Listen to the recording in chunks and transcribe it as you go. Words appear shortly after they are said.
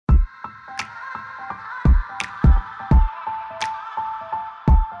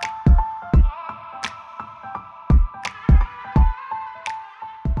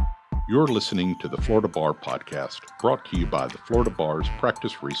You're listening to the Florida Bar Podcast, brought to you by the Florida Bar's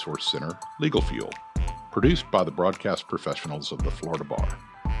Practice Resource Center, Legal Fuel, produced by the broadcast professionals of the Florida Bar.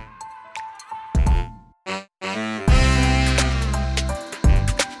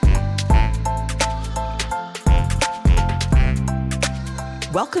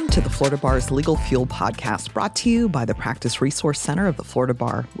 Welcome to the Florida Bar's Legal Fuel Podcast, brought to you by the Practice Resource Center of the Florida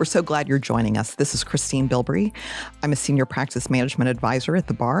Bar. We're so glad you're joining us. This is Christine Bilbrey. I'm a senior practice management advisor at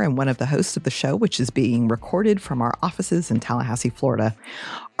the bar and one of the hosts of the show, which is being recorded from our offices in Tallahassee, Florida.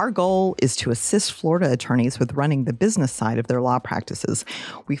 Our goal is to assist Florida attorneys with running the business side of their law practices.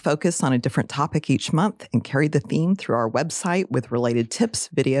 We focus on a different topic each month and carry the theme through our website with related tips,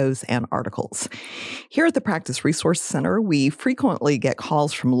 videos, and articles. Here at the Practice Resource Center, we frequently get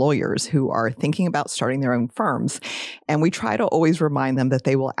calls from lawyers who are thinking about starting their own firms, and we try to always remind them that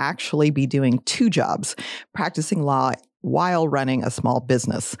they will actually be doing two jobs, practicing law while running a small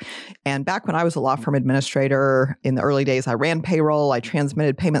business. And back when I was a law firm administrator in the early days, I ran payroll, I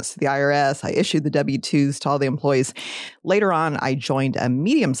transmitted payments to the IRS, I issued the W-2s to all the employees. Later on, I joined a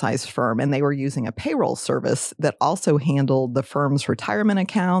medium-sized firm, and they were using a payroll service that also handled the firm's retirement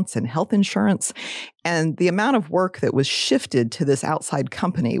accounts and health insurance. And the amount of work that was shifted to this outside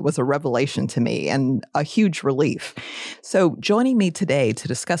company was a revelation to me and a huge relief. So joining me today to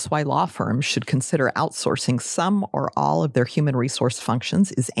discuss why law firms should consider outsourcing some or all of their human resource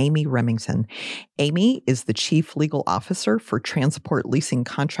functions is Amy Remington. Amy is the Chief Legal Officer for Transport Leasing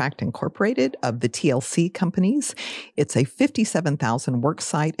Contract Incorporated of the TLC companies. It's a 57,000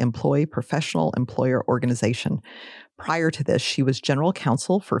 worksite employee professional employer organization. Prior to this, she was general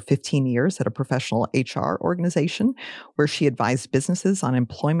counsel for 15 years at a professional HR organization where she advised businesses on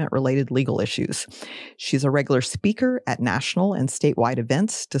employment-related legal issues. She's a regular speaker at national and statewide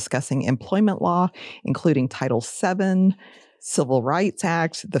events discussing employment law, including Title VII, Civil Rights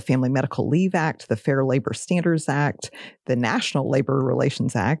Act, the Family Medical Leave Act, the Fair Labor Standards Act, the National Labor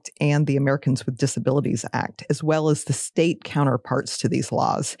Relations Act, and the Americans with Disabilities Act, as well as the state counterparts to these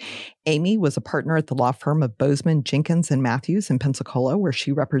laws. Amy was a partner at the law firm of Bozeman, Jenkins, and Matthews in Pensacola, where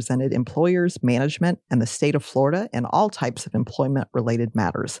she represented employers, management, and the state of Florida in all types of employment-related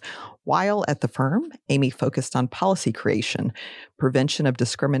matters. While at the firm, Amy focused on policy creation, prevention of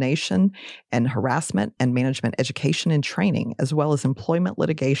discrimination and harassment, and management education and training, as well as employment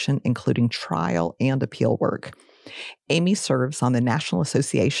litigation, including trial and appeal work. Amy serves on the National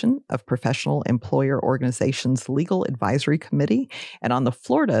Association of Professional Employer Organizations Legal Advisory Committee and on the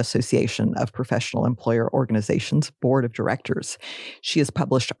Florida Association of Professional Employer Organizations Board of Directors. She has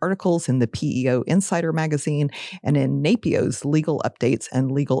published articles in the PEO Insider magazine and in NAPIO's Legal Updates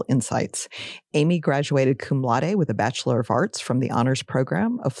and Legal Insights. Amy graduated cum laude with a Bachelor of Arts from the Honors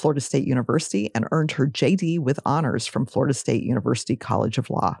Program of Florida State University and earned her JD with honors from Florida State University College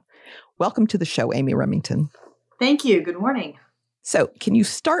of Law. Welcome to the show, Amy Remington. Thank you. Good morning. So, can you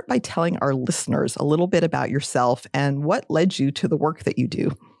start by telling our listeners a little bit about yourself and what led you to the work that you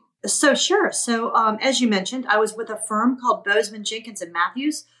do? Sure. As you mentioned, I was with a firm called Bozeman, Jenkins, and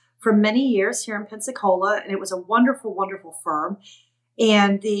Matthews for many years here in Pensacola, and it was a wonderful, wonderful firm.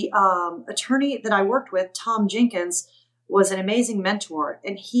 And the attorney that I worked with, Tom Jenkins, was an amazing mentor,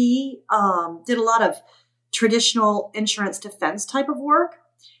 and he did a lot of traditional insurance defense type of work.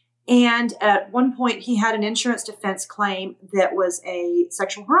 And at one point, he had an insurance defense claim that was a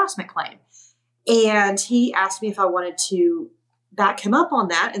sexual harassment claim. And he asked me if I wanted to back him up on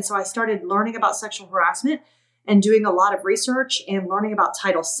that. And so I started learning about sexual harassment and doing a lot of research and learning about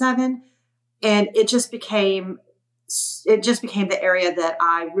Title VII. And it just became the area that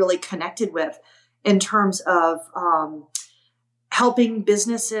I really connected with in terms of helping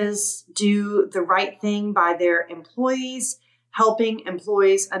businesses do the right thing by their employees, helping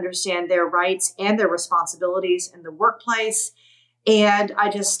employees understand their rights and their responsibilities in the workplace. And I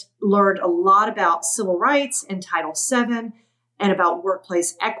just learned a lot about civil rights and Title VII and about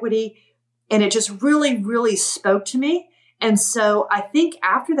workplace equity. And it just really, really spoke to me. And so I think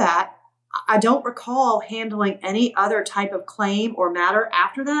after that, I don't recall handling any other type of claim or matter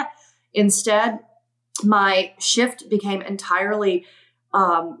after that. Instead, my shift became entirely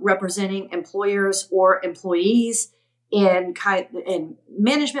representing employers or employees in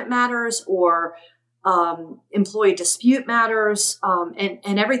management matters or employee dispute matters, and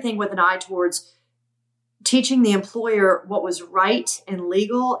everything with an eye towards teaching the employer what was right and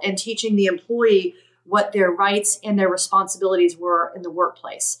legal and teaching the employee what their rights and their responsibilities were in the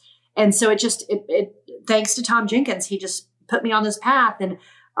workplace. And so it thanks to Tom Jenkins, he just put me on this path and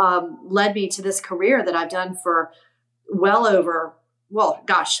led me to this career that I've done for well over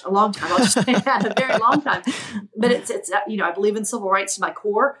a long time. I'll just say that, a very long time. But it's I believe in civil rights to my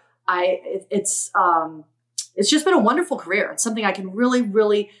core. It's just been a wonderful career. It's something I can really,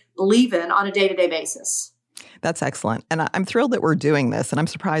 really believe in on a day-to-day basis. That's excellent. And I'm thrilled that we're doing this. And I'm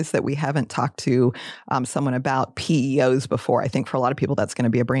surprised that we haven't talked to someone about PEOs before. I think for a lot of people, that's going to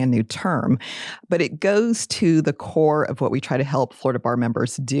be a brand new term. But it goes to the core of what we try to help Florida Bar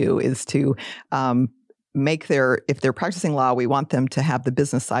members do is to if they're practicing law, we want them to have the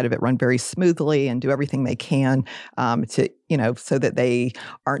business side of it run very smoothly and do everything they can so that they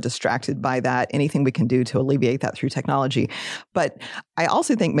aren't distracted by that. Anything we can do to alleviate that through technology. But I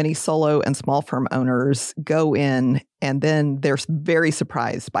also think many solo and small firm owners go in and then they're very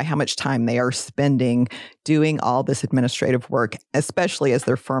surprised by how much time they are spending doing all this administrative work, especially as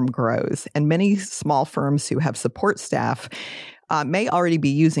their firm grows. And many small firms who have support staff may already be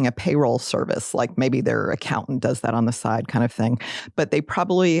using a payroll service, like maybe their accountant does that on the side kind of thing, but they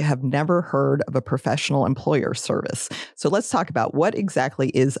probably have never heard of a professional employer service. So let's talk about what exactly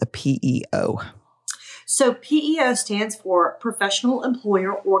is a PEO. So PEO stands for Professional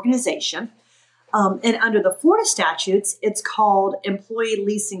Employer Organization. And under the Florida statutes, it's called Employee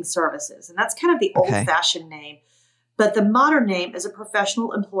Leasing Services. And that's kind of the old-fashioned name. But the modern name is a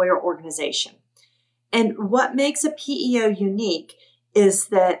Professional Employer Organization. And what makes a PEO unique is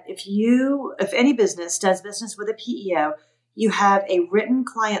that if any business does business with a PEO, you have a written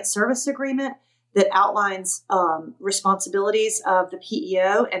client service agreement that outlines responsibilities of the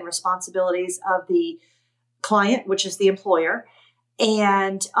PEO and responsibilities of the client, which is the employer.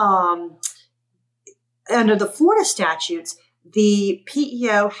 And under the Florida statutes, the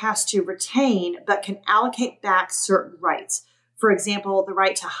PEO has to retain but can allocate back certain rights. For example, the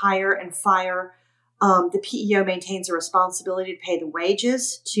right to hire and fire. The PEO maintains a responsibility to pay the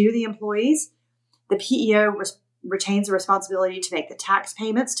wages to the employees. The PEO retains a responsibility to make the tax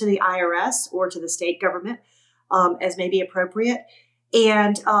payments to the IRS or to the state government as may be appropriate.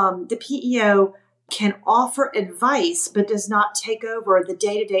 And the PEO can offer advice, but does not take over the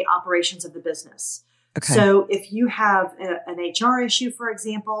day-to-day operations of the business. Okay. So if you have an HR issue, for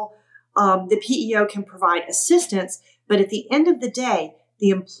example, the PEO can provide assistance, but at the end of the day, the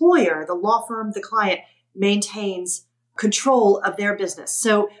employer, the law firm, the client maintains control of their business.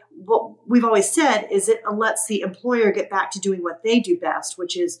 So what we've always said is it lets the employer get back to doing what they do best,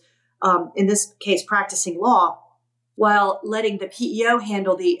 which is, in this case, practicing law, while letting the PEO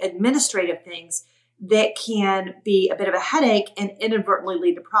handle the administrative things that can be a bit of a headache and inadvertently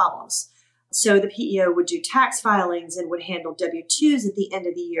lead to problems. So the PEO would do tax filings and would handle W-2s at the end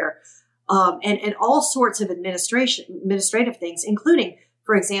of the year, and all sorts of administrative things, including,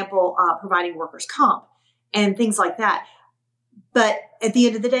 for example, providing workers' comp and things like that. But at the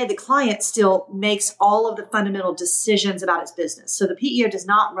end of the day, the client still makes all of the fundamental decisions about its business. So the PEO does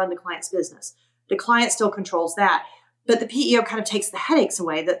not run the client's business. The client still controls that. But the PEO kind of takes the headaches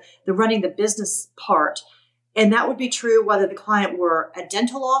away, the running the business part. And that would be true whether the client were a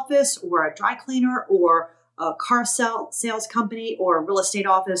dental office or a dry cleaner or a car sales company or a real estate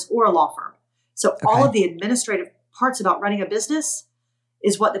office or a law firm. So all of the administrative parts about running a business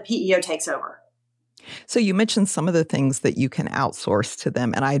is what the PEO takes over. So you mentioned some of the things that you can outsource to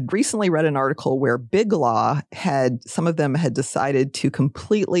them. And I had recently read an article where Big Law some of them had decided to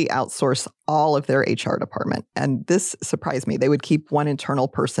completely outsource all of their HR department. And this surprised me. They would keep one internal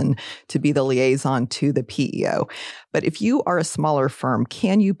person to be the liaison to the PEO. But if you are a smaller firm,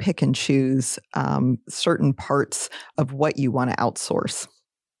 can you pick and choose certain parts of what you want to outsource?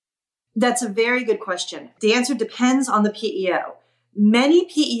 That's a very good question. The answer depends on the PEO. Many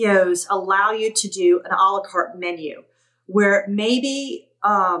PEOs allow you to do an a la carte menu where maybe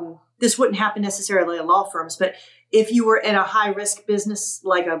this wouldn't happen necessarily in law firms, but if you were in a high risk business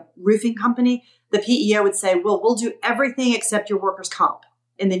like a roofing company, the PEO would say, well, we'll do everything except your workers' comp.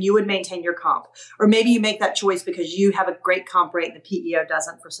 And then you would maintain your comp. Or maybe you make that choice because you have a great comp rate and the PEO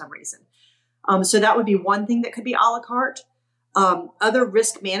doesn't for some reason. So that would be one thing that could be a la carte. Other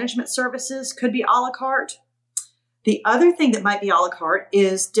risk management services could be a la carte. The other thing that might be a la carte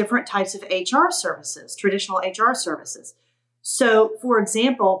is different types of HR services, traditional HR services. So, for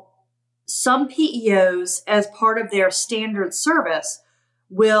example, some PEOs, as part of their standard service,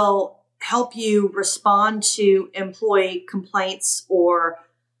 will help you respond to employee complaints or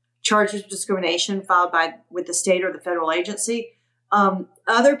charges of discrimination filed with the state or the federal agency.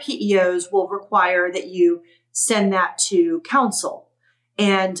 Other PEOs will require that you send that to counsel.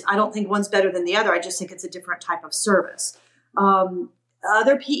 And I don't think one's better than the other. I just think it's a different type of service.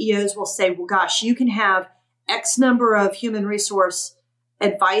 Other PEOs will say, well, gosh, you can have X number of human resource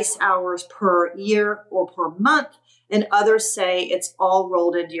advice hours per year or per month. And others say it's all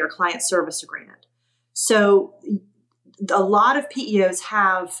rolled into your client service agreement. So a lot of PEOs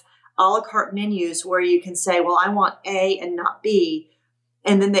have a la carte menus where you can say, well, I want A and not B.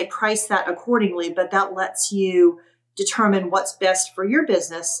 And then they price that accordingly, but that lets you determine what's best for your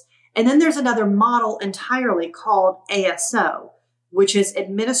business. And then there's another model entirely called ASO, which is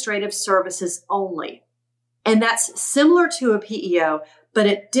Administrative Services Only. And that's similar to a PEO, but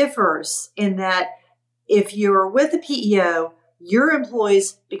it differs in that if you're with a PEO, your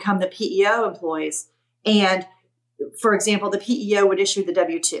employees become the PEO employees. And for example, the PEO would issue the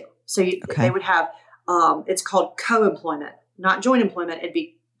W-2. So they would have, it's called co-employment, not joint employment. It'd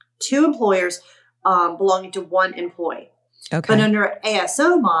be two employers belonging to one employee. Okay. But under an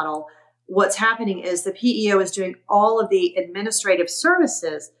ASO model, what's happening is the PEO is doing all of the administrative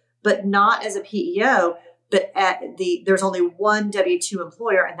services, but not as a PEO, but there's only one W-2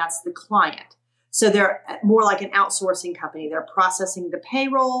 employer, and that's the client. So they're more like an outsourcing company. They're processing the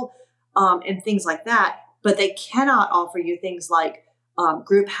payroll and things like that, but they cannot offer you things like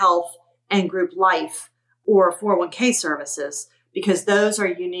group health and group life or 401k services, because those are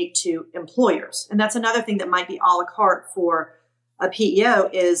unique to employers. And that's another thing that might be a la carte for a PEO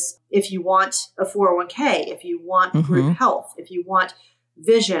is if you want a 401k, if you want group health, if you want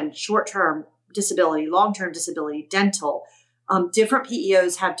vision, short-term disability, long-term disability, dental. Different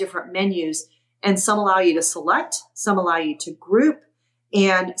PEOs have different menus, and some allow you to select, some allow you to group,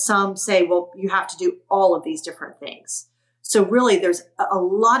 and some say, well, you have to do all of these different things. So really, there's a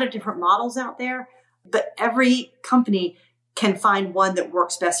lot of different models out there, but every company can find one that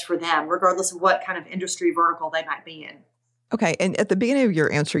works best for them, regardless of what kind of industry vertical they might be in. Okay. And at the beginning of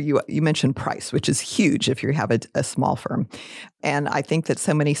your answer, you mentioned price, which is huge if you have a small firm. And I think that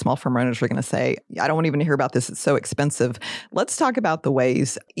so many small firm owners are going to say, I don't want to even hear about this. It's so expensive. Let's talk about the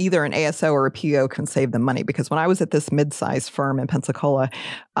ways either an ASO or a PEO can save them money. Because when I was at this mid-sized firm in Pensacola,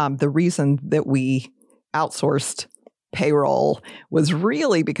 the reason that we outsourced payroll was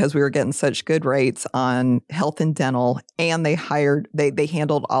really because we were getting such good rates on health and dental, and they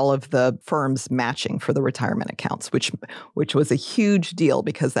handled all of the firm's matching for the retirement accounts, which was a huge deal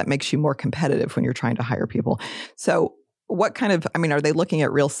because that makes you more competitive when you're trying to hire people. So what kind of, are they looking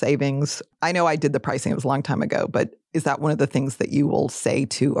at real savings? I know I did the pricing, it was a long time ago, but is that one of the things that you will say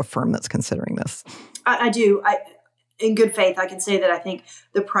to a firm that's considering this? I do. In good faith, I can say that I think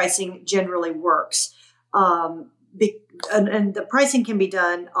the pricing generally works. And the pricing can be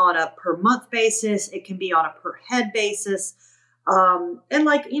done on a per month basis. It can be on a per head basis. And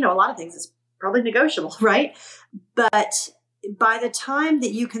a lot of things, it's probably negotiable, right? But by the time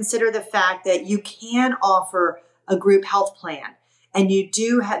that you consider the fact that you can offer a group health plan, and you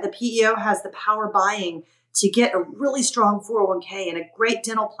do have, the PEO has the power buying to get a really strong 401k and a great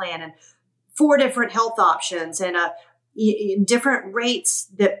dental plan and 4 different health options and different rates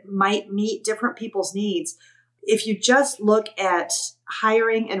that might meet different people's needs. If you just look at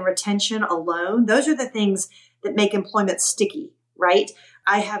hiring and retention alone, those are the things that make employment sticky, right?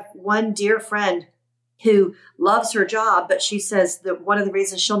 I have one dear friend who loves her job, but she says that one of the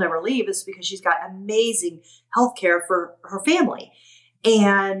reasons she'll never leave is because she's got amazing health care for her family.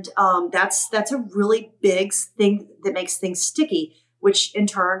 And that's a really big thing that makes things sticky, which in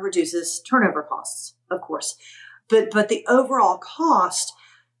turn reduces turnover costs, of course. But the overall cost,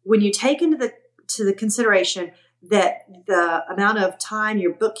 when you take into the consideration that the amount of time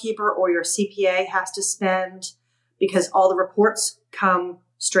your bookkeeper or your CPA has to spend, because all the reports come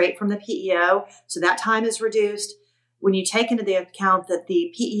straight from the PEO, so that time is reduced. When you take into the account that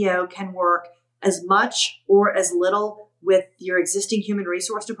the PEO can work as much or as little with your existing human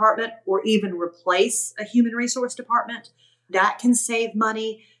resource department, or even replace a human resource department, that can save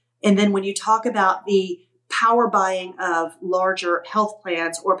money. And then when you talk about the power buying of larger health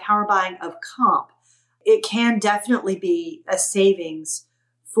plans or power buying of comp, it can definitely be a savings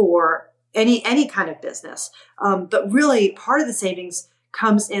for any kind of business. But really, part of the savings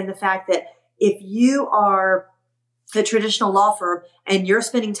comes in the fact that if you are a traditional law firm and you're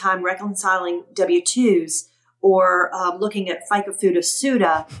spending time reconciling W-2s or looking at FICA FUTA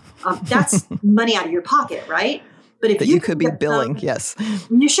SUTA, that's money out of your pocket, right? But if you could be billing, yes.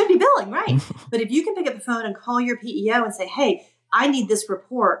 You should be billing, right? But if you can pick up the phone and call your PEO and say, hey, I need this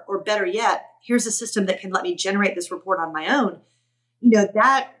report, or better yet, here's a system that can let me generate this report on my own,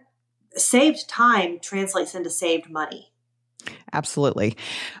 that saved time translates into saved money. Absolutely.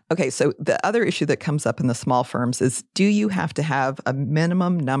 Okay, so the other issue that comes up in the small firms is, do you have to have a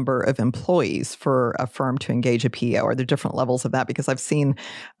minimum number of employees for a firm to engage a PEO? Are there different levels of that? Because I've seen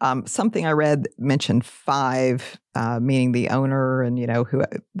something I read mentioned 5, meaning the owner and, who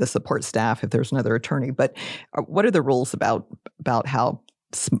the support staff, if there's another attorney. But what are the rules about how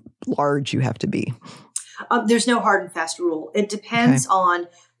large you have to be? There's no hard and fast rule. It depends on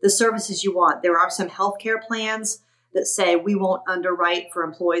the services you want. There are some healthcare plans that say we won't underwrite for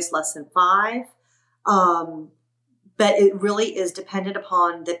employees less than 5. But it really is dependent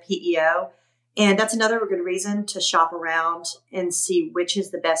upon the PEO. And that's another good reason to shop around and see which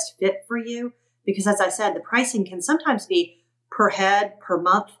is the best fit for you. Because as I said, the pricing can sometimes be per head, per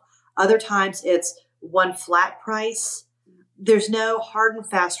month. Other times it's one flat price. There's no hard and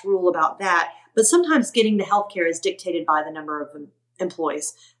fast rule about that. But sometimes getting the healthcare is dictated by the number of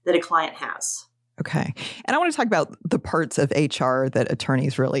employees that a client has. Okay. And I want to talk about the parts of HR that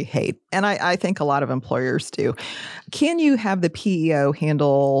attorneys really hate. And I think a lot of employers do. Can you have the PEO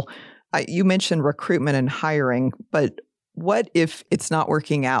handle, you mentioned recruitment and hiring, but what if it's not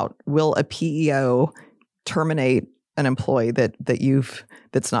working out? Will a PEO terminate an employee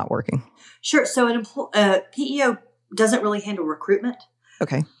that's not working? Sure. So PEO doesn't really handle recruitment.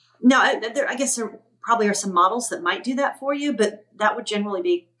 Okay. Now, I guess there probably are some models that might do that for you, but that would generally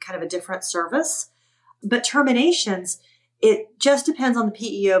be kind of a different service. But terminations, it just depends on the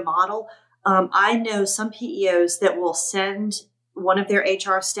PEO model. I know some PEOs that will send one of their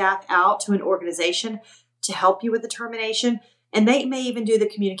HR staff out to an organization to help you with the termination, and they may even do the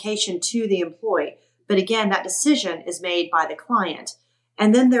communication to the employee. But again, that decision is made by the client.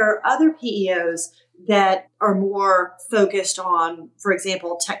 And then there are other PEOs that are more focused on, for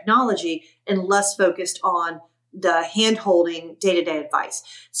example, technology and less focused on the hand-holding day-to-day advice.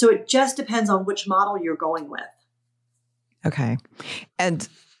 So it just depends on which model you're going with. Okay. And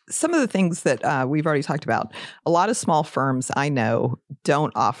some of the things that we've already talked about, a lot of small firms I know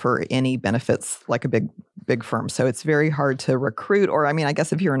don't offer any benefits like a big firm. So it's very hard to recruit. Or, I mean, I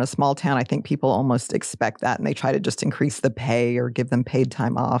guess if you're in a small town, I think people almost expect that and they try to just increase the pay or give them paid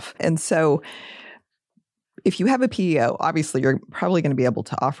time off. And so if you have a PEO, obviously you're probably going to be able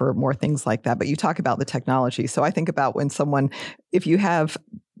to offer more things like that. But you talk about the technology. So I think about if you have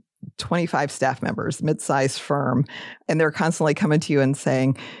 25 staff members, mid-sized firm, and they're constantly coming to you and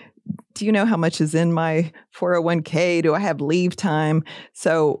saying, do you know how much is in my 401k? Do I have leave time?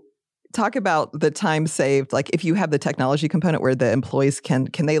 So talk about the time saved. Like if you have the technology component where the employees can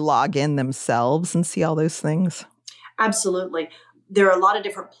they log in themselves and see all those things? Absolutely. There are a lot of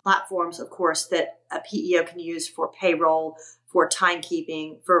different platforms, of course, that a PEO can use for payroll, for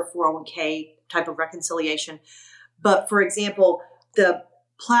timekeeping, for 401k type of reconciliation. But for example, the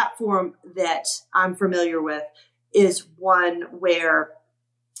platform that I'm familiar with is one where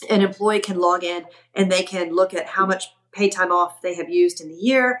an employee can log in and they can look at how much paid time off they have used in the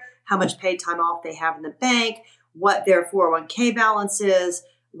year, how much paid time off they have in the bank, what their 401k balance is,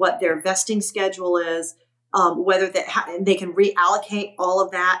 what their vesting schedule is, whether they can reallocate all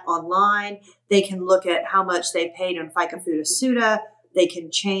of that online. They can look at how much they paid in FICA Futa Suta. They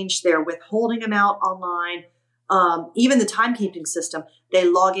can change their withholding amount online. Even the timekeeping system, they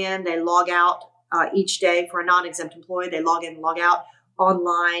log in, they log out each day. For a non-exempt employee, they log in, log out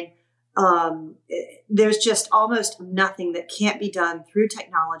online. There's just almost nothing that can't be done through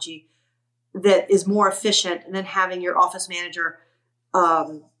technology that is more efficient than having your office manager.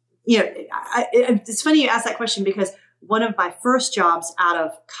 It's funny you ask that question because one of my first jobs out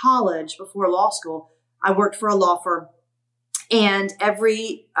of college before law school, I worked for a law firm. And I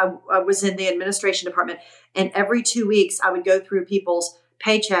was in the administration department, and every 2 weeks I would go through people's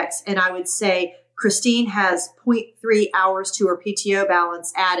paychecks and I would say, Christine has 0.3 hours to her PTO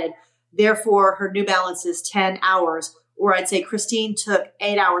balance added. Therefore, her new balance is 10 hours. Or I'd say Christine took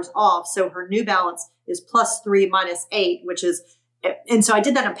 8 hours off. So her new balance is +3 minus 8, which is, and so I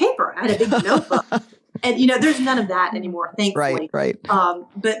did that on paper. I had a big notebook. And, there's none of that anymore, thankfully. Right.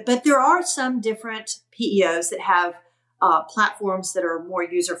 But there are some different PEOs that have platforms that are more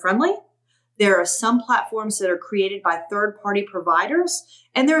user-friendly. There are some platforms that are created by third-party providers.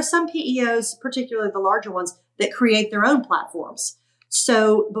 And there are some PEOs, particularly the larger ones, that create their own platforms.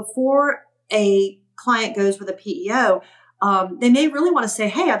 So before a client goes with a PEO, they may really want to say,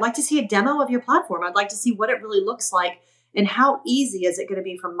 hey, I'd like to see a demo of your platform. I'd like to see what it really looks like and how easy is it going to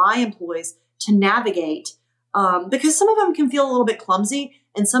be for my employees to navigate. Because some of them can feel a little bit clumsy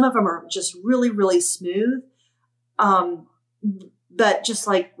and some of them are just really, really smooth. But just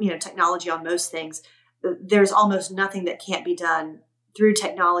like, technology on most things, there's almost nothing that can't be done through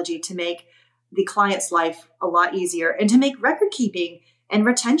technology to make the client's life a lot easier and to make record keeping and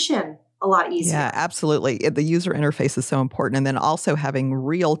retention a lot easier. Yeah, absolutely. The user interface is so important. And then also having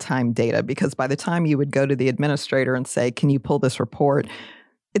real-time data, because by the time you would go to the administrator and say, can you pull this report?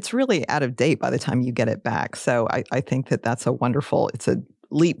 It's really out of date by the time you get it back. So I think that's it's a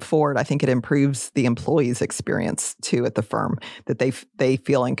leap forward. I think it improves the employee's experience too at the firm, that they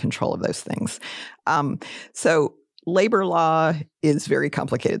feel in control of those things. So labor law is very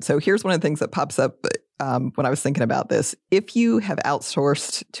complicated. So here's one of the things that pops up when I was thinking about this. If you have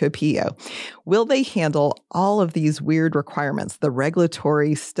outsourced to a PEO, will they handle all of these weird requirements, the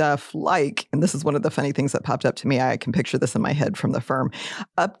regulatory stuff like, and this is one of the funny things that popped up to me, I can picture this in my head from the firm,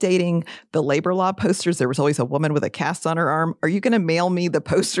 updating the labor law posters. There was always a woman with a cast on her arm. Are you going to mail me the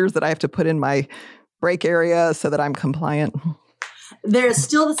posters that I have to put in my break area so that I'm compliant? There's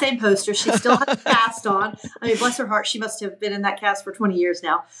still the same poster. She still has a cast on. I mean, bless her heart, she must have been in that cast for 20 years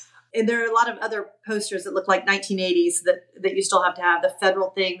now. And there are a lot of other posters that look like 1980s that you still have to have, the federal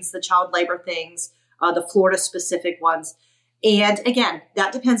things, the child labor things, the Florida specific ones. And again,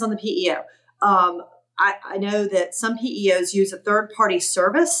 that depends on the PEO. I know that some PEOs use a third-party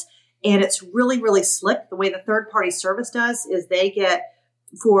service, and it's really, really slick. The way the third-party service does is they get,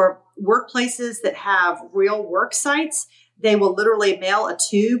 for workplaces that have real work sites, they will literally mail a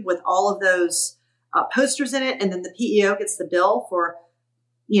tube with all of those posters in it, and then the PEO gets the bill for,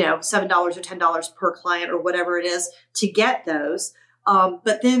 $7 or $10 per client or whatever it is to get those.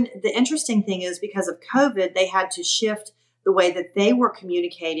 But then the interesting thing is, because of COVID, they had to shift the way that they were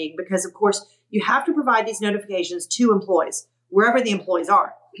communicating, because of course you have to provide these notifications to employees wherever the employees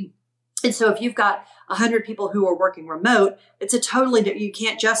are. And so if you've got 100 people who are working remote, it's you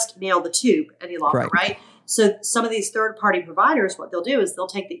can't just mail the tube any longer, right? So some of these third-party providers, what they'll do is they'll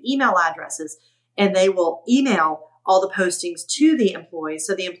take the email addresses and they will email all the postings to the employees,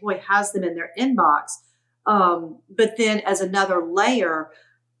 so the employee has them in their inbox. But then, as another layer,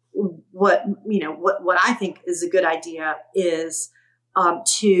 what I think is a good idea is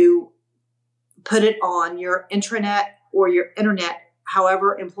to put it on your intranet or your internet,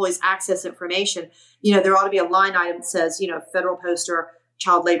 however employees access information. There ought to be a line item that says, federal poster,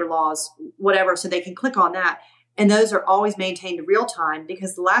 child labor laws, whatever, so they can click on that. And those are always maintained real time,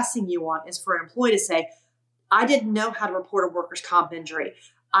 because the last thing you want is for an employee to say, I didn't know how to report a workers' comp injury.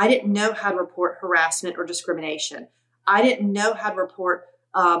 I didn't know how to report harassment or discrimination. I didn't know how to report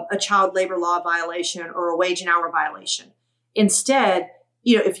a child labor law violation or a wage and hour violation. Instead,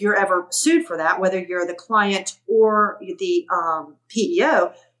 if you're ever sued for that, whether you're the client or the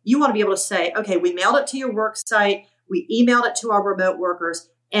PEO, you want to be able to say, okay, we mailed it to your work site, we emailed it to our remote workers,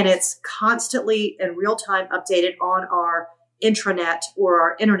 and it's constantly in real time updated on our intranet or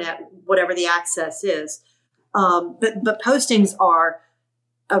our internet, whatever the access is. But postings are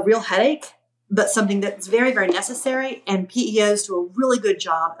a real headache, but something that's very, very necessary. And PEOs do a really good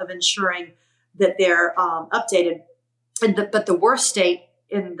job of ensuring that they're updated. But the worst state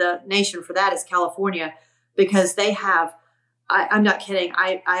in the nation for that is California, because they have, I'm not kidding,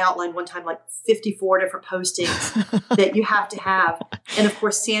 I outlined one time like 54 different postings that you have to have. And of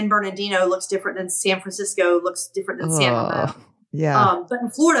course, San Bernardino looks different than San Francisco, looks different than San Ramon. Yeah. But in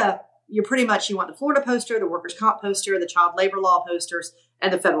Florida, you want the Florida poster, the workers' comp poster, the child labor law posters,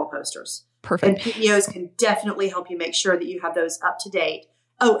 and the federal posters. Perfect. And PEOs can definitely help you make sure that you have those up to date.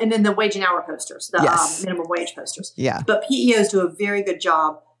 Oh, and then the wage and hour posters, the minimum wage posters. Yeah. But PEOs do a very good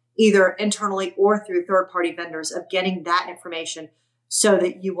job, either internally or through third-party vendors, of getting that information so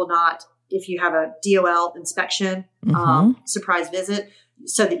that you will not, if you have a DOL inspection, surprise visit,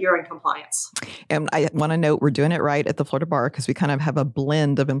 so that you're in compliance. And I want to note we're doing it right at the Florida Bar, because we kind of have a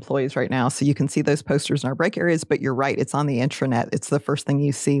blend of employees right now. So you can see those posters in our break areas, but you're right. It's on the intranet. It's the first thing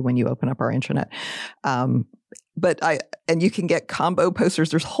you see when you open up our intranet. And you can get combo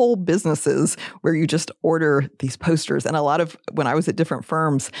posters. There's whole businesses where you just order these posters. And a lot of, when I was at different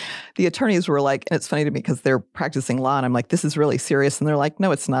firms, the attorneys were like, and it's funny to me because they're practicing law, and I'm like, this is really serious. And they're like,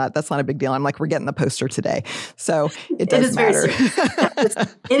 no, it's not. That's not a big deal. I'm like, we're getting the poster today. So it does matter.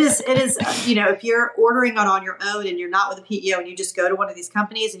 It is, if you're ordering it on your own and you're not with a PEO and you just go to one of these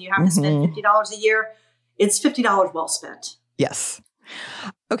companies and you have to spend $50 a year, it's $50 well spent. Yes.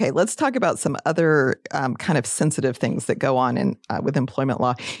 Okay, let's talk about some other kind of sensitive things that go on with employment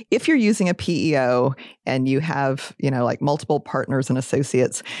law. If you're using a PEO and you have, like multiple partners and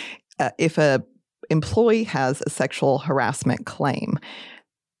associates, if a employee has a sexual harassment claim,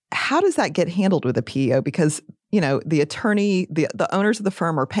 how does that get handled with a PEO? Because, the attorney, the owners of the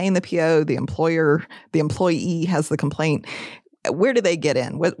firm are paying the PEO, the employee has the complaint. Where do they get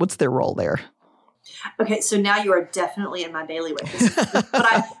in? What's their role there? Okay, so now you are definitely in my bailiwick.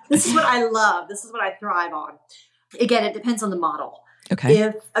 This is what I love. This is what I thrive on. Again, it depends on the model. Okay.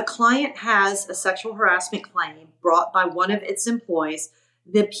 If a client has a sexual harassment claim brought by one of its employees,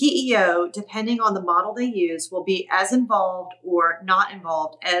 the PEO, depending on the model they use, will be as involved or not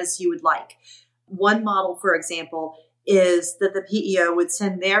involved as you would like. One model, for example, is that the PEO would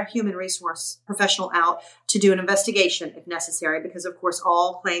send their human resource professional out to do an investigation if necessary, because of course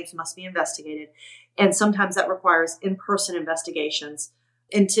all claims must be investigated. And sometimes that requires in-person investigations.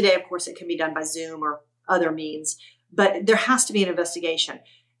 And today, of course, it can be done by Zoom or other means, but there has to be an investigation.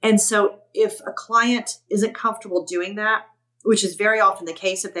 And so if a client isn't comfortable doing that, which is very often the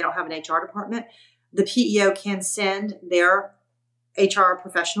case if they don't have an HR department, the PEO can send their HR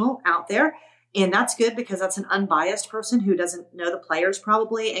professional out there. And that's good because that's an unbiased person who doesn't know the players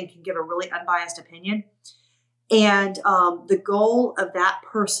probably and can give a really unbiased opinion. And the goal of that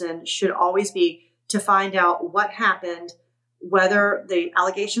person should always be to find out what happened, whether the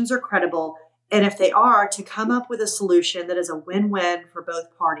allegations are credible, and if they are, to come up with a solution that is a win-win for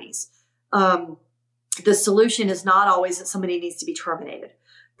both parties. The solution is not always that somebody needs to be terminated.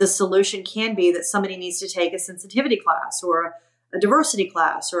 The solution can be that somebody needs to take a sensitivity class or a diversity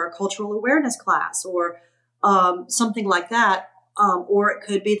class or a cultural awareness class or something like that. Or it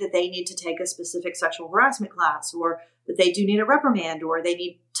could be that they need to take a specific sexual harassment class, or that they do need a reprimand, or they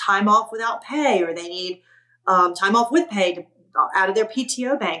need time off without pay, or they need time off with pay out of their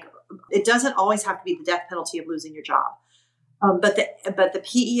PTO bank. It doesn't always have to be the death penalty of losing your job. But the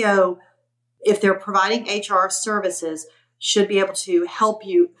PEO, if they're providing HR services, should be able to help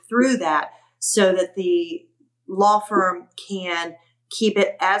you through that so that the law firm can keep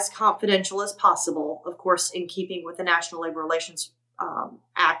it as confidential as possible, of course, in keeping with the National Labor Relations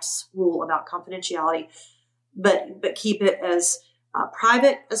Act's rule about confidentiality, but keep it as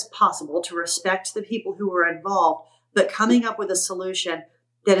private as possible to respect the people who are involved, but coming up with a solution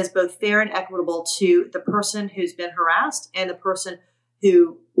that is both fair and equitable to the person who's been harassed and the person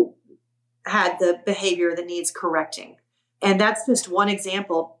who had the behavior that needs correcting. And that's just one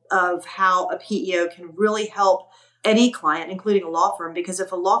example of how a PEO can really help any client, including a law firm, because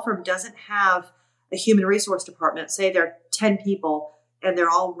if a law firm doesn't have a human resource department, say there are 10 people and they're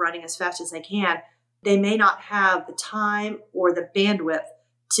all running as fast as they can, they may not have the time or the bandwidth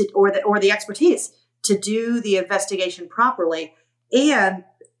or the expertise to do the investigation properly. And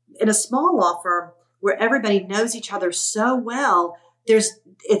in a small law firm where everybody knows each other so well,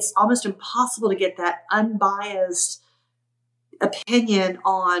 it's almost impossible to get that unbiased opinion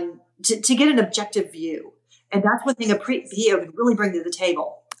to get an objective view. And that's one thing a PEO can really bring to the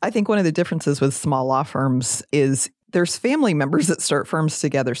table. I think one of the differences with small law firms is there's family members that start firms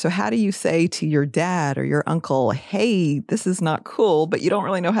together. So how do you say to your dad or your uncle, hey, this is not cool, but you don't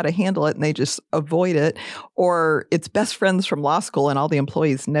really know how to handle it and they just avoid it? Or it's best friends from law school and all the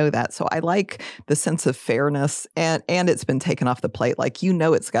employees know that. So I like the sense of fairness and it's been taken off the plate. Like, you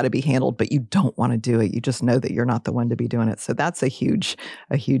know, it's got to be handled, but you don't want to do it. You just know that you're not the one to be doing it. So that's a huge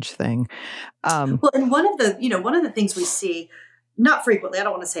thing. Well, and one of the things we see, not frequently, I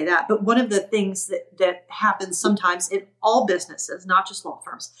don't want to say that, but one of the things that happens sometimes in all businesses, not just law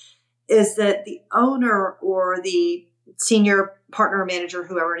firms, is that the owner or the senior partner or manager,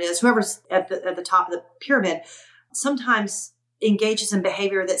 whoever it is, whoever's at the top of the pyramid, sometimes engages in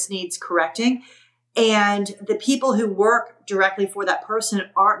behavior that needs correcting. And the people who work directly for that person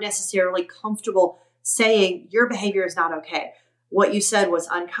aren't necessarily comfortable saying your behavior is not okay. What you said was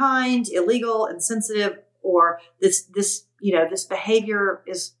unkind, illegal, insensitive, or this behavior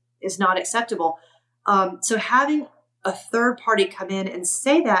is not acceptable. So having a third party come in and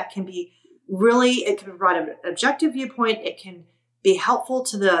say that can be it can provide an objective viewpoint. It can be helpful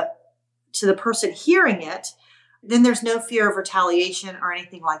to the person hearing it. Then there's no fear of retaliation or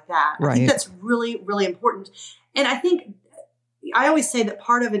anything like that. Right. I think that's really, really important. And I always say that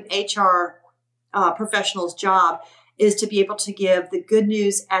part of an HR professional's job is to be able to give the good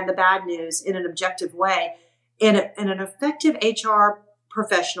news and the bad news in an objective way. And an effective HR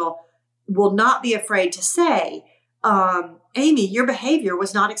professional will not be afraid to say, Amy, your behavior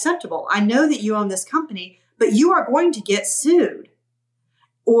was not acceptable. I know that you own this company, but you are going to get sued.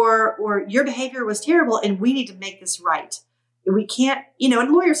 Or your behavior was terrible and we need to make this right. We can't,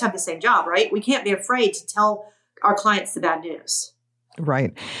 and lawyers have the same job, right? We can't be afraid to tell our clients the bad news.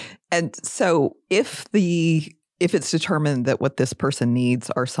 Right. And so if it's determined that what this person needs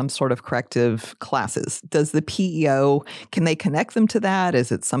are some sort of corrective classes, does the PEO, can they connect them to that?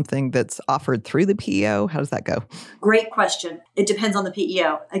 Is it something that's offered through the PEO? How does that go? Great question. It depends on the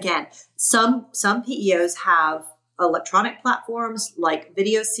PEO. Again, some PEOs have electronic platforms like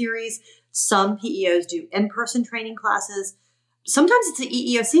video series. Some PEOs do in-person training classes. Sometimes it's the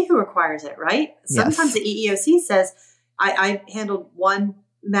EEOC who requires it, right? Sometimes the EEOC says, I handled one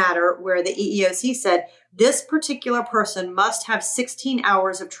matter where the EEOC said, this particular person must have 16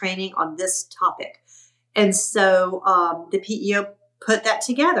 hours of training on this topic. And so the PEO put that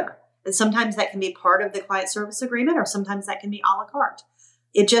together. And sometimes that can be part of the client service agreement, or sometimes that can be a la carte.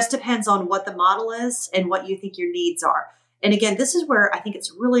 It just depends on what the model is and what you think your needs are. And again, this is where I think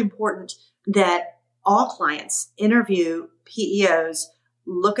it's really important that all clients interview PEOs,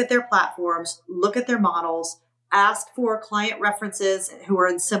 look at their platforms, look at their models, ask for client references who are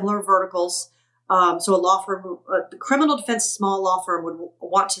in similar verticals. So a law firm, a criminal defense small law firm would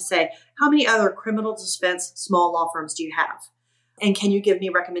want to say, how many other criminal defense small law firms do you have? And can you give me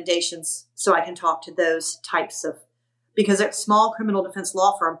recommendations so I can talk to those types of, because a small criminal defense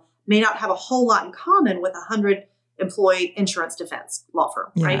law firm may not have a whole lot in common with 100 employee insurance defense law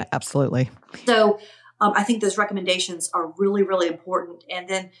firm, right? Yeah, absolutely. So I think those recommendations are really, really important. And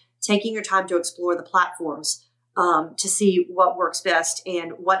then taking your time to explore the platforms to see what works best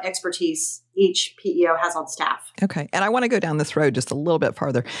and what expertise each PEO has on staff. Okay. And I want to go down this road just a little bit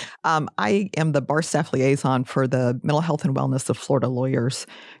farther. I am the bar staff liaison for the Mental Health and Wellness of Florida Lawyers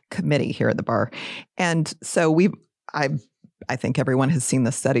Committee here at the bar. And so I think everyone has seen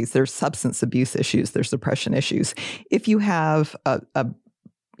the studies. There's substance abuse issues. There's depression issues. If you have a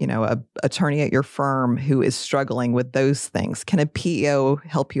attorney at your firm who is struggling with those things, can a PEO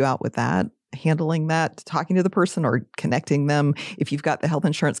help you out with that? Handling that, talking to the person or connecting them? If you've got the health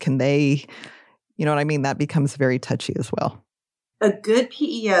insurance, can they, you know what I mean? That becomes very touchy as well. A good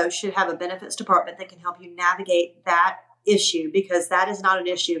PEO should have a benefits department that can help you navigate that issue, because that is not an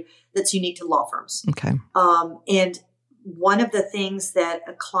issue that's unique to law firms. Okay. And one of the things that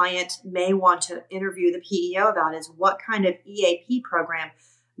a client may want to interview the PEO about is what kind of EAP program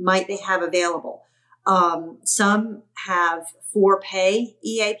might they have available. Some have for-pay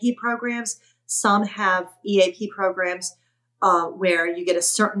EAP programs. Some have EAP programs where you get a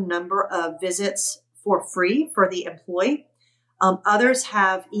certain number of visits for free for the employee. Others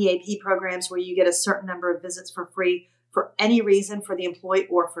have EAP programs where you get a certain number of visits for free for any reason for the employee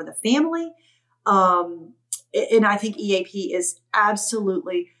or for the family. And I think EAP is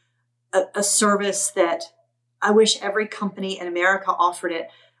absolutely a service that I wish every company in America offered it.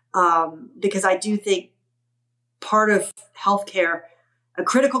 Because I do think part of healthcare, a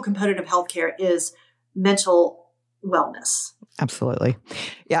critical component of healthcare, is mental wellness. Absolutely.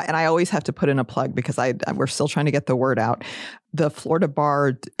 Yeah. And I always have to put in a plug because we're still trying to get the word out. The Florida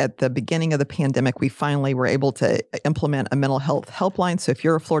Bar, at the beginning of the pandemic, we finally were able to implement a mental health helpline. So if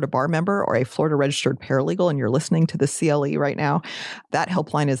you're a Florida Bar member or a Florida registered paralegal and you're listening to the CLE right now, that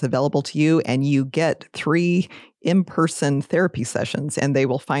helpline is available to you, and you get 3 in-person therapy sessions, and they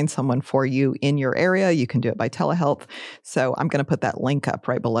will find someone for you in your area. You can do it by telehealth. So I'm going to put that link up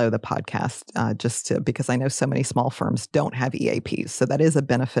right below the podcast because I know so many small firms don't have EAPs. So that is a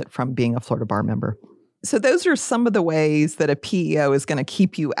benefit from being a Florida Bar member. So those are some of the ways that a PEO is going to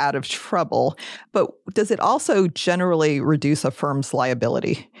keep you out of trouble. But does it also generally reduce a firm's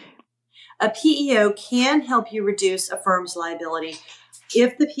liability? A PEO can help you reduce a firm's liability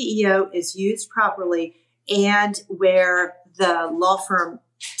if the PEO is used properly and where the law firm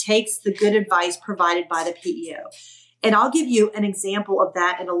takes the good advice provided by the PEO. And I'll give you an example of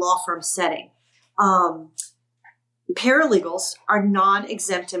that in a law firm setting. Paralegals are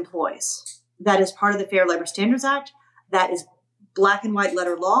non-exempt employees. That is part of the Fair Labor Standards Act. That is black and white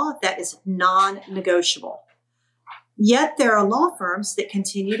letter law. That is non-negotiable. Yet there are law firms that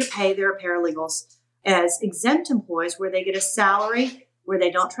continue to pay their paralegals as exempt employees, where they get a salary, where they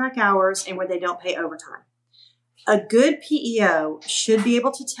don't track hours, and where they don't pay overtime. A good PEO should be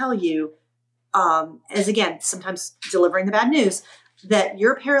able to tell you, as again, sometimes delivering the bad news, that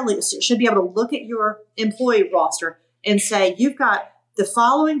your paralegal should be able to look at your employee roster and say, you've got the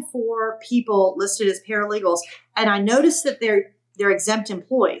following 4 people listed as paralegals, and I noticed that they're exempt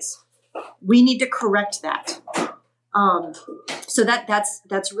employees. We need to correct that. So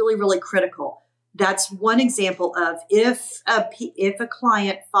that's really, really critical. That's one example of if a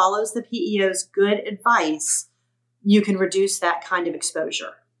client follows the PEO's good advice, you can reduce that kind of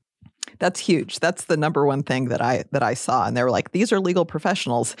exposure. That's huge. That's the number one thing that I saw. And they were like, these are legal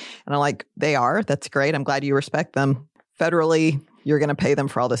professionals. And I'm like, they are. That's great. I'm glad you respect them. Federally, you're going to pay them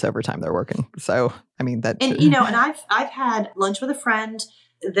for all this overtime they're working. So, I mean, that. And, and I've had lunch with a friend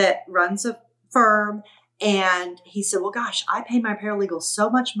that runs a firm, and he said, well, gosh, I pay my paralegals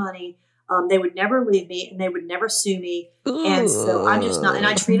so much money. They would never leave me and they would never sue me. Ooh. And so I'm just not, and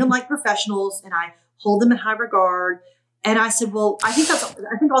I treat them like professionals and I hold them in high regard. And I said, well, I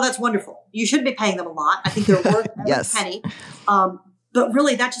think all that's wonderful. You should be paying them a lot. I think they're worth every penny. But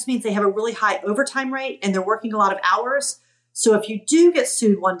really, that just means they have a really high overtime rate and they're working a lot of hours. So if you do get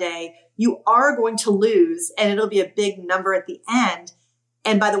sued one day, you are going to lose, and it'll be a big number at the end.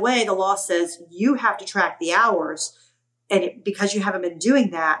 And by the way, the law says you have to track the hours. And because you haven't been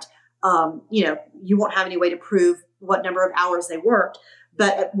doing that, you won't have any way to prove what number of hours they worked.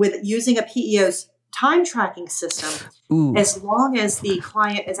 But with using a PEO's time tracking system, Ooh. as long as the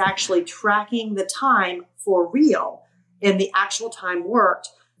client is actually tracking the time for real and the actual time worked,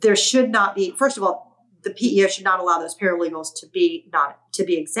 there should not be, first of all, the PEO should not allow those paralegals to be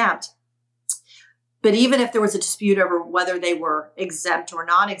exempt. But even if there was a dispute over whether they were exempt or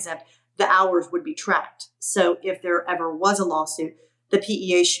non-exempt, the hours would be tracked. So if there ever was a lawsuit, the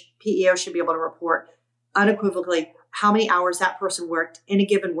PEO should be able to report unequivocally how many hours that person worked in a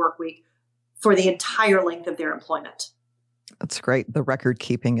given work week for the entire length of their employment. That's great. The record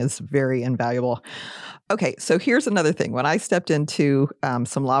keeping is very invaluable. Okay, so here's another thing. When I stepped into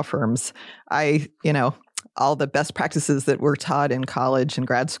some law firms, all the best practices that were taught in college and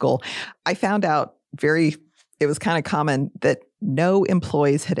grad school, I found out it was kind of common that no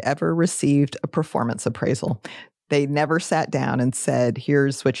employees had ever received a performance appraisal. They never sat down and said,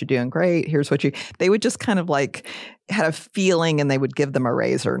 here's what you're doing great. They would just kind of like had a feeling and they would give them a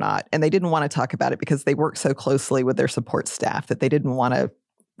raise or not. And they didn't want to talk about it because they worked so closely with their support staff that they didn't want to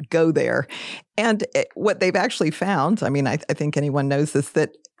go there. And what they've actually found, I think anyone knows this,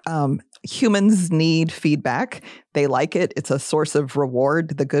 that humans need feedback. They like it. It's a source of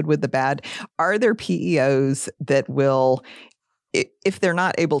reward, the good with the bad. Are there PEOs that will, if they're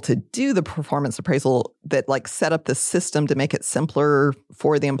not able to do the performance appraisal, that like set up the system to make it simpler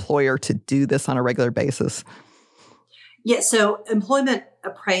for the employer to do this on a regular basis? Yeah, so employment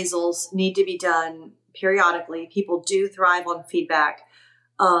appraisals need to be done periodically. People do thrive on feedback.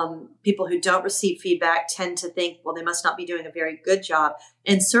 People who don't receive feedback tend to think, well, they must not be doing a very good job.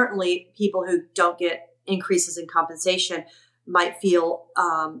 And certainly people who don't get increases in compensation might feel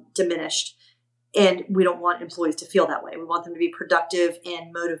diminished. And we don't want employees to feel that way. We want them to be productive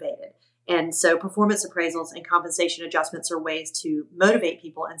and motivated. And so performance appraisals and compensation adjustments are ways to motivate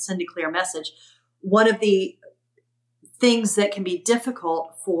people and send a clear message. One of the things that can be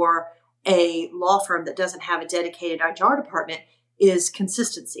difficult for a law firm that doesn't have a dedicated HR department is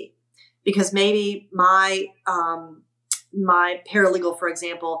consistency. Because maybe my paralegal, for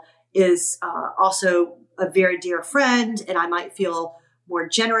example, is also a very dear friend, and I might feel more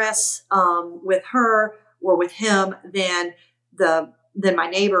generous with her or with him than my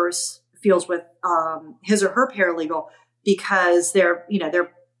neighbors feels with his or her paralegal, because they're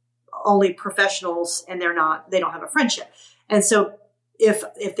only professionals and they don't have a friendship. And so if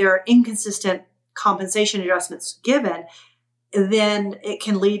there are inconsistent compensation adjustments given, then it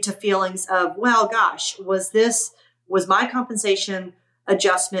can lead to feelings of, well, gosh, was my compensation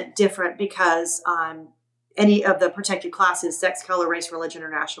adjustment different because any of the protected classes, sex, color, race, religion, or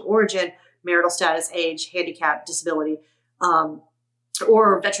national origin, marital status, age, handicap, disability,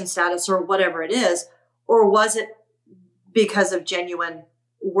 or veteran status, or whatever it is, or was it because of genuine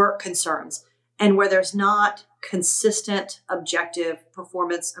work concerns? And where there's not consistent, objective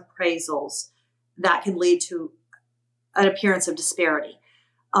performance appraisals, that can lead to an appearance of disparity.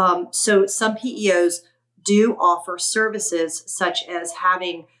 So some PEOs do offer services such as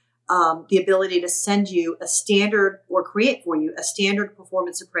having the ability to send you a standard or create for you a standard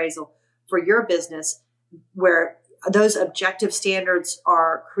performance appraisal for your business, where those objective standards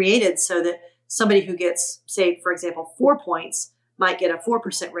are created so that somebody who gets, say, for example, 4 points might get a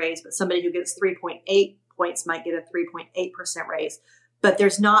 4% raise, but somebody who gets 3.8 points might get a 3.8% raise. But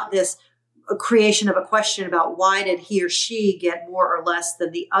there's not this creation of a question about why did he or she get more or less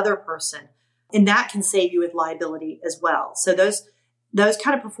than the other person. And that can save you with liability as well. So those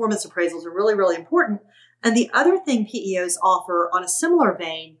kind of performance appraisals are really, really important. And the other thing PEOs offer on a similar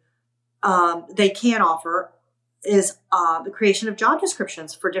vein, they can offer is the creation of job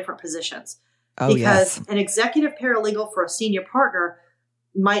descriptions for different positions. Oh, because yes. An executive paralegal for a senior partner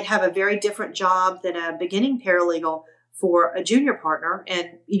might have a very different job than a beginning paralegal for a junior partner.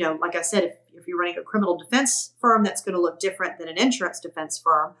 And, like I said, if you're running a criminal defense firm, that's going to look different than an insurance defense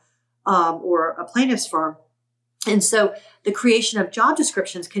firm or a plaintiff's firm. And so the creation of job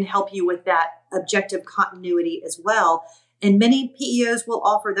descriptions can help you with that objective continuity as well. And many PEOs will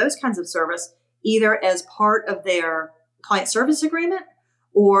offer those kinds of service either as part of their client service agreement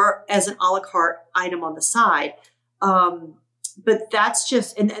or as an a la carte item on the side. But that's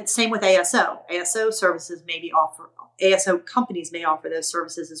just, and same with ASO. ASO services ASO companies may offer those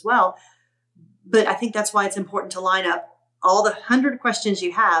services as well. But I think that's why it's important to line up all the 100 questions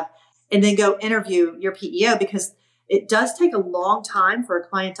you have and then go interview your PEO, because it does take a long time for a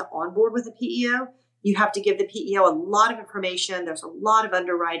client to onboard with a PEO. You have to give the PEO a lot of information. There's a lot of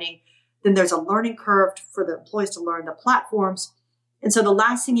underwriting. Then there's a learning curve for the employees to learn the platforms. And so the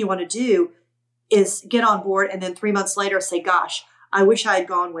last thing you want to do is get on board and then 3 months later say, gosh, I wish I had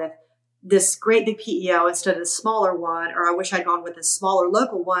gone with this great big PEO instead of the smaller one, or I wish I'd gone with this smaller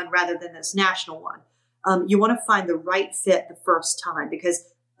local one rather than this national one. You want to find the right fit the first time, because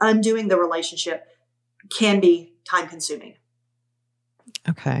undoing the relationship can be time consuming.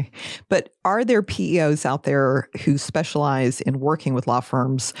 Okay. But are there PEOs out there who specialize in working with law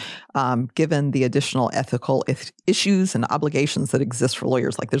firms, given the additional ethical issues and obligations that exist for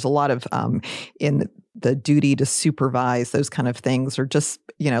lawyers? Like there's a lot of in the duty to supervise, those kind of things, or just,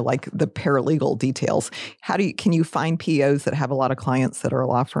 like the paralegal details. Can you find PEOs that have a lot of clients that are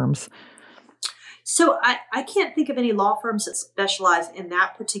law firms? So I can't think of any law firms that specialize in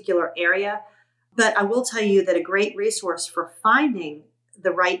that particular area, but I will tell you that a great resource for finding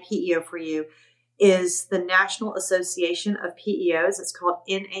the right PEO for you is the National Association of PEOs. It's called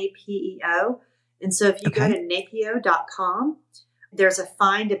NAPEO. And so if you go to napeo.com, there's a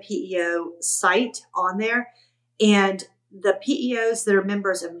Find a PEO site on there. And the PEOs that are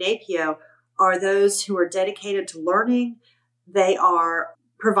members of NAPEO are those who are dedicated to learning. They are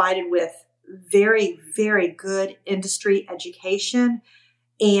provided with very, very good industry education.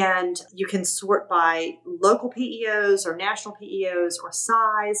 And you can sort by local PEOs or national PEOs or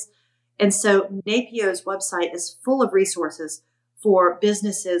size. And so NAPEO's website is full of resources for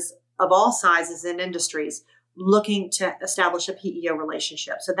businesses of all sizes and industries looking to establish a PEO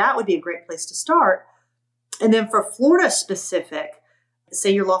relationship. So that would be a great place to start. And then for Florida specific,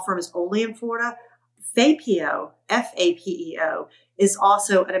 say your law firm is only in Florida, FAPEO, FAPEO, is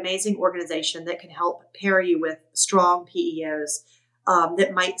also an amazing organization that can help pair you with strong PEOs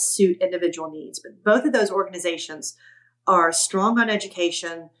that might suit individual needs. But both of those organizations are strong on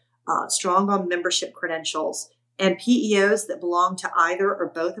education, strong on membership credentials, and PEOs that belong to either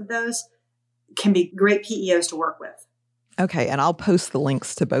or both of those can be great PEOs to work with. Okay, and I'll post the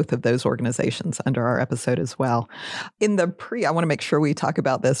links to both of those organizations under our episode as well. In the I want to make sure we talk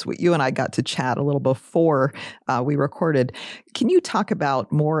about this. You and I got to chat a little before we recorded. Can you talk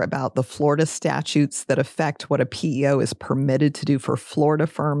more about the Florida statutes that affect what a PEO is permitted to do for Florida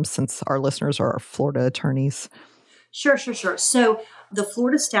firms, since our listeners are Florida attorneys? Sure. So the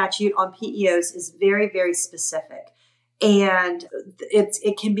Florida statute on PEOs is very, very specific. And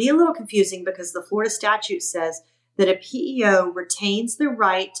it can be a little confusing because the Florida statute says that a PEO retains the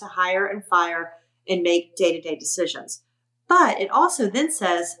right to hire and fire and make day-to-day decisions. But it also then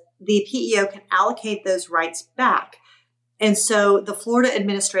says the PEO can allocate those rights back. And so the Florida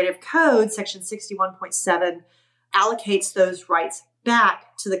Administrative Code, Section 61.7, allocates those rights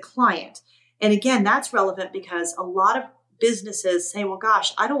back to the client. And again, that's relevant because a lot of businesses say, well,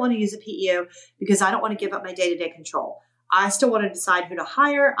 gosh, I don't want to use a PEO because I don't want to give up my day-to-day control. I still want to decide who to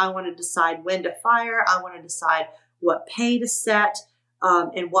hire. I want to decide when to fire. I want to decide what pay to set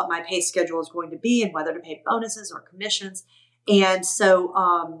and what my pay schedule is going to be and whether to pay bonuses or commissions. And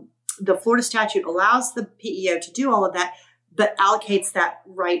so the Florida statute allows the PEO to do all of that, but allocates that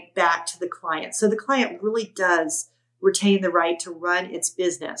right back to the client. So the client really does retain the right to run its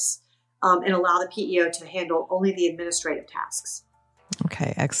business and allow the PEO to handle only the administrative tasks.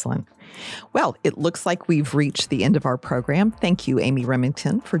 Okay, excellent. Well, it looks like we've reached the end of our program. Thank you, Amy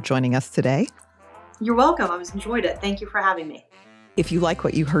Remington, for joining us today. You're welcome. I enjoyed it. Thank you for having me. If you like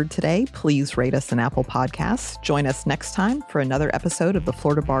what you heard today, please rate us an Apple Podcast. Join us next time for another episode of the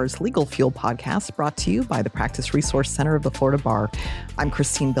Florida Bar's Legal Fuel Podcast, brought to you by the Practice Resource Center of the Florida Bar. I'm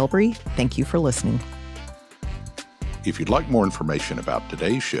Christine Bilbrey. Thank you for listening. If you'd like more information about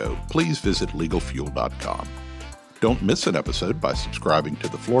today's show, please visit LegalFuel.com. Don't miss an episode by subscribing to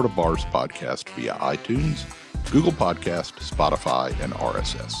the Florida Bar's podcast via iTunes, Google Podcast, Spotify, and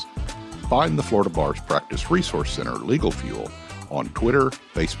RSS. Find the Florida Bar's Practice Resource Center Legal Fuel on Twitter,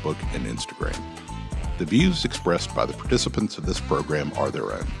 Facebook, and Instagram. The views expressed by the participants of this program are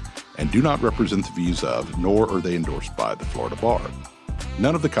their own and do not represent the views of, nor are they endorsed by, the Florida Bar.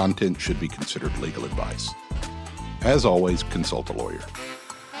 None of the content should be considered legal advice. As always, consult a lawyer.